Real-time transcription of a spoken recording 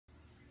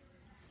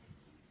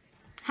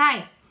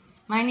Hi,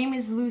 my name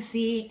is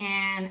Lucy,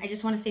 and I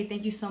just want to say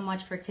thank you so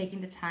much for taking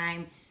the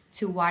time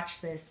to watch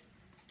this.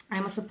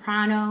 I'm a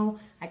soprano,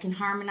 I can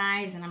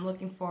harmonize, and I'm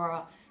looking for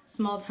a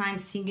small-time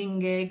singing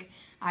gig.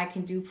 I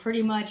can do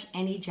pretty much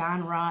any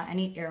genre,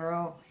 any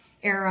era,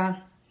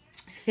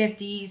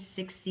 50s,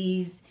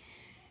 60s,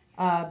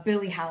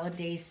 Billie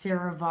Holiday,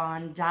 Sarah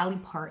Vaughan, Dolly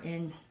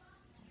Parton,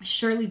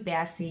 Shirley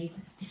Bassey.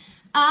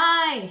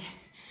 I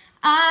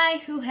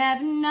who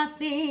have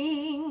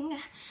nothing,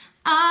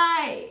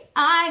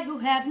 I who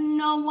have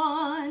no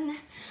one,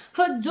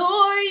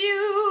 adore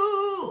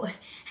you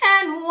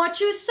and what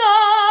you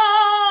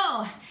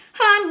saw.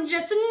 I'm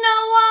just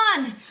no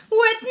one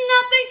with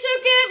nothing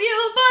to give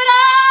you, but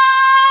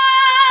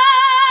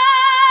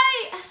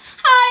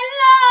I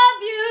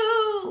love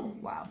you.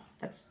 Wow,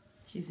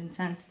 she's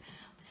intense.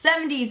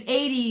 70s,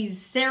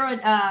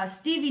 80s,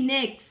 Stevie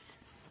Nicks,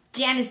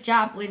 Janis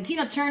Joplin,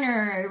 Tina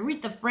Turner,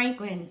 Aretha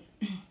Franklin.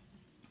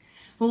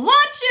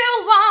 What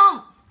you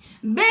want,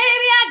 baby,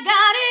 I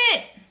got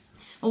it.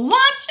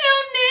 What you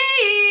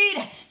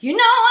need, you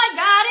know I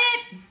got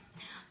it.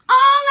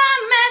 All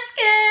I'm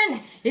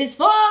asking is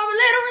for a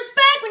little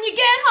respect when you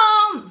get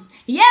home.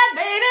 Yeah,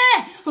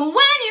 baby,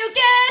 when you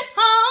get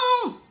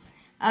home.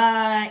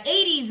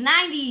 80s,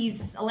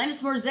 90s,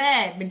 Alanis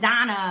Morissette,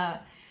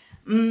 Madonna,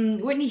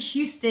 Whitney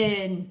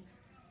Houston,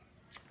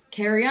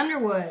 Carrie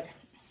Underwood.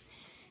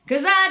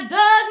 'Cause I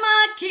dug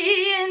my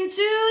key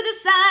into the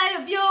side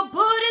of your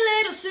pretty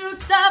little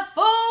souped up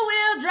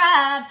four-wheel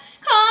drive.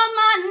 Called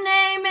my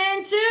name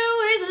into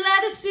his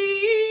leather seats.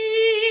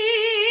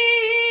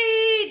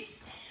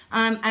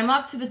 I'm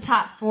up to the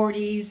top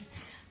 40s.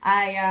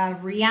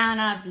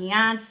 Rihanna,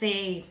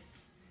 Beyonce,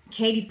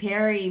 Katy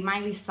Perry,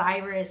 Miley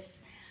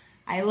Cyrus.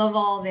 I love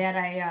all that.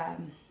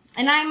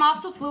 And I'm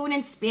also fluent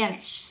in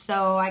Spanish,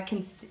 so I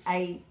can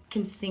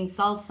sing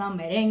salsa,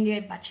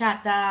 merengue,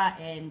 bachata,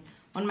 and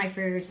one of my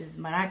favorites is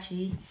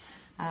mariachi,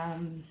 a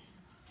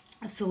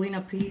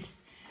Selena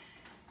piece.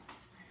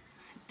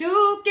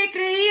 Tú que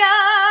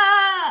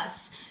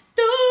creías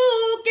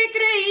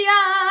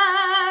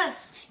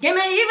que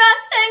me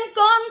ibas a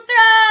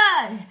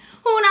encontrar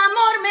un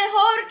amor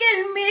mejor que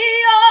el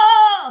mío,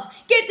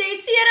 que te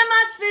hiciera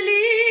más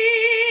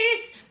feliz,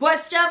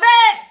 pues ya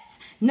ves,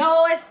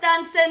 no es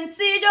tan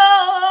sencillo.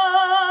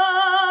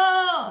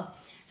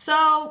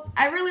 So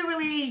I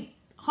really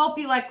hope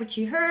you like what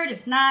you heard.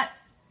 If not,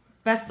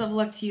 best of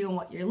luck to you and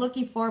what you're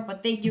looking for,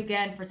 but thank you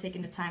again for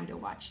taking the time to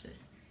watch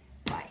this.